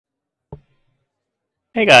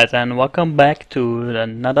Hey guys, and welcome back to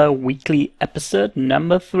another weekly episode,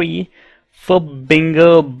 number 3, for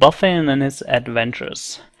Bingo Boffin and his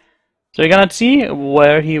adventures. So we're gonna see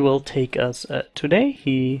where he will take us today.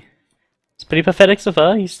 It's pretty pathetic so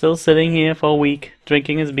far. He's still sitting here for a week,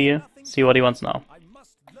 drinking his beer. See what he wants now.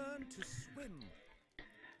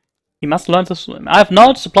 He must learn to swim. I have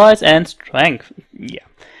knowledge, supplies, and strength. Yeah.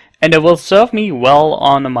 And it will serve me well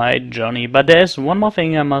on my journey, but there is one more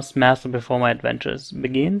thing I must master before my adventures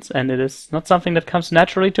begins, and it is not something that comes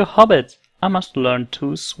naturally to hobbits. I must learn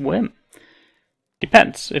to swim.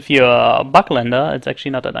 Depends. If you're a bucklander, it's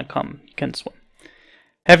actually not that uncommon. You can swim.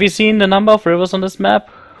 Have you seen the number of rivers on this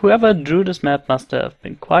map? Whoever drew this map must have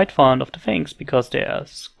been quite fond of the things, because there are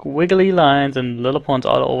squiggly lines and little ponds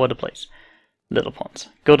all over the place. Little ponds.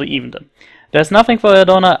 Go to even them. There's nothing for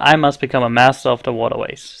Adona. I must become a master of the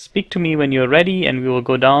waterways. Speak to me when you're ready, and we will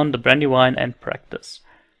go down the Brandywine and practice.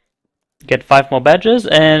 Get 5 more badges,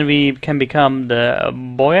 and we can become the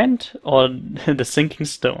buoyant or the sinking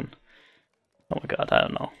stone. Oh my god, I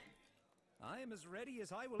don't know.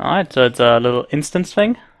 Alright, so it's a little instance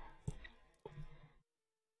thing.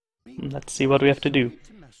 Let's see what we have to do.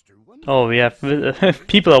 Oh, we have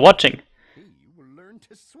people are watching.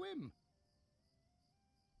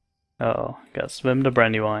 Oh, gotta swim the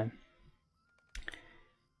Brandywine.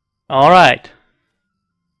 Alright.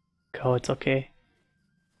 Go, it's okay.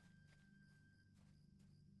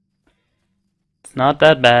 It's not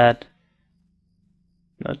that bad.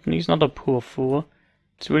 He's not a poor fool.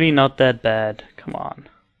 It's really not that bad. Come on.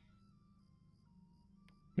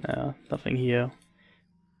 No, nothing here.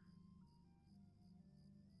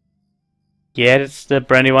 Yeah, the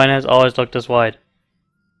Brandywine has always looked this wide.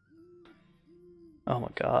 Oh my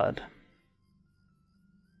god.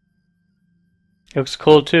 It looks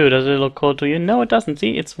cold too. Does it look cold to you? No, it doesn't.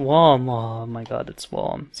 See, it's warm. Oh my god, it's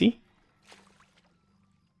warm. See?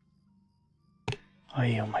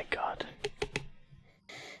 Oh my god.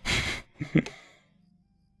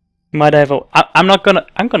 Might I have a... I'm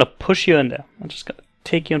gonna push you in there. I'm just gonna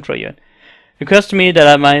take you and throw you in. It occurs to me that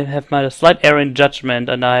I might have made a slight error in judgment,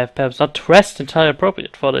 and I have perhaps not dressed entirely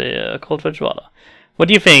appropriate for the cold fridge water. What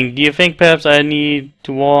do you think? Do you think perhaps I need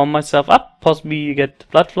to warm myself up? Possibly get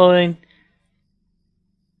blood flowing?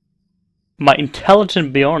 My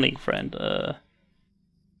intelligent Bjorning friend.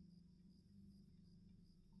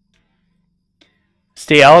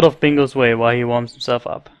 Stay out of Bingo's way while he warms himself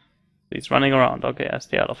up. He's running around. Okay, I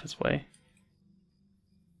stay out of his way.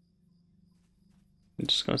 I'm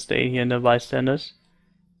just gonna stay here in the bystanders.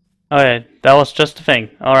 Alright, that was just a thing.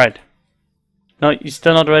 Alright. No, you're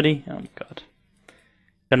still not ready? Oh my god.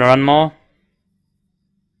 Gonna run more?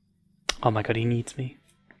 Oh my god, he needs me.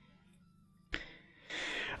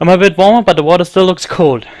 I'm a bit warmer, but the water still looks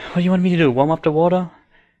cold. What do you want me to do? Warm up the water?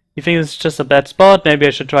 You think it's just a bad spot? Maybe I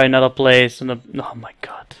should try another place. Oh my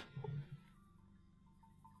god.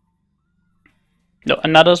 No,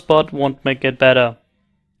 another spot won't make it better.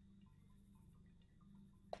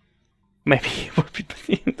 Maybe it would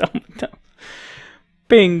be... no.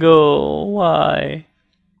 Bingo! Why?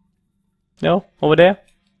 No? Over there?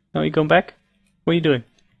 No, you going back? What are you doing?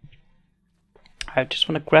 I just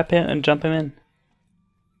want to grab him and jump him in.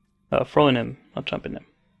 Throwing him, not jumping him.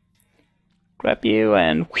 Grab you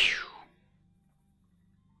and whew.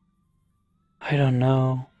 I don't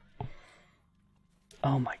know.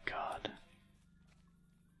 Oh my god.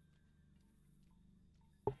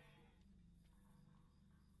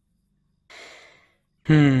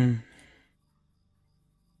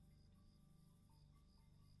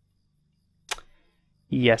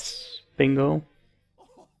 Yes, Bingo.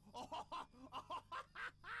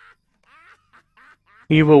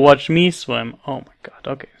 You will watch me swim. Oh my god,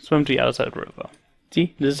 okay. Swim to the other side of the river.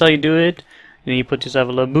 See, this is how you do it. Then you put yourself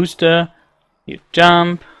a little booster. You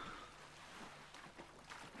jump.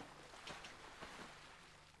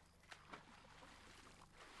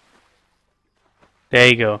 There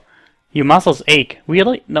you go. Your muscles ache.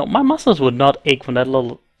 Really? No, my muscles would not ache from that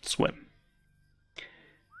little swim.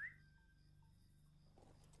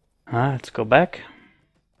 Let's go back.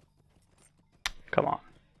 Come on.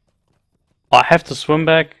 Oh, I have to swim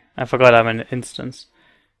back? I forgot I'm in an instance.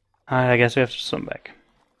 I guess we have to swim back.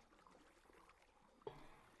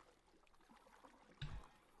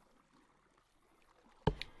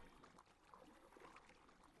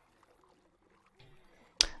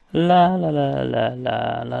 La la la la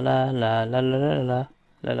la la la la la la la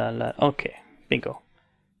la la la. Okay, bingo.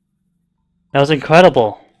 That was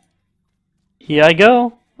incredible. Here I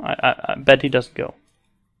go. I bet he doesn't go.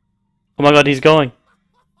 Oh my god, he's going.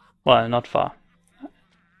 Well, not far.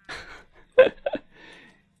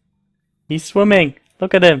 He's swimming.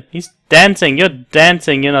 Look at him. He's dancing. You're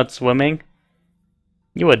dancing. You're not swimming.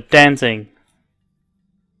 You were dancing.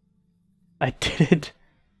 I did it.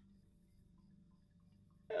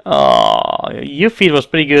 Oh, your feed was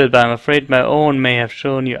pretty good, but I'm afraid my own may have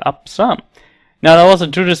shown you up some. Now, that was a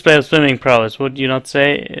true display of swimming prowess, would you not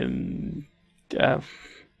say?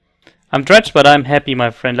 I'm drenched, but I'm happy, my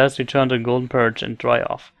friend. Let's return to the golden perch and dry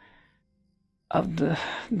off. Oh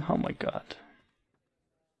my god.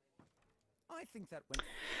 I think that went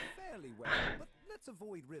fairly well, but let's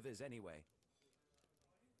avoid rivers anyway.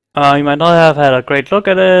 You might not have had a great look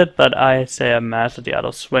at it, but I say I mastered the art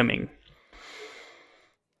of swimming.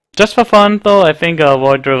 Just for fun, though, I think I'll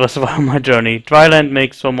avoid rivers while my journey. Dryland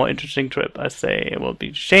makes for a more interesting trip. I say it will be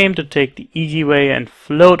a shame to take the easy way and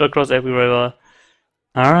float across every river.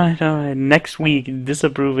 Alright. Next week,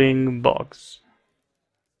 disapproving bogs.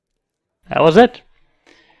 That was it.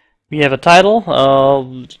 We have a title.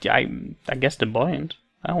 I guess the buoyant.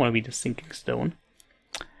 I don't want to be the sinking stone.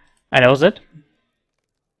 And that was it.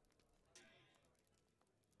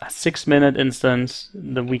 A 6-minute instance,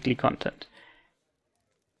 the weekly content.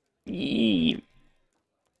 I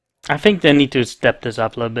think they need to step this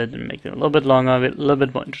up a little bit and make it a little bit longer, a little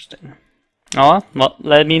bit more interesting. Oh, well,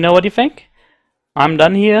 let me know what you think. I'm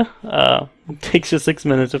done here. It takes you 6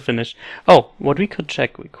 minutes to finish. Oh, what we could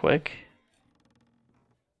check real quick.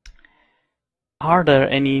 Are there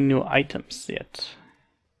any new items yet?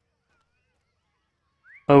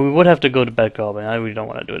 Oh, we would have to go to Bed Goblin. I really don't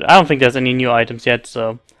want to do it. I don't think there's any new items yet,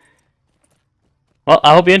 so... Well,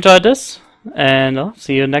 I hope you enjoyed this. And I'll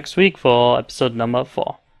see you next week for episode number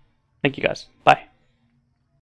 4. Thank you guys.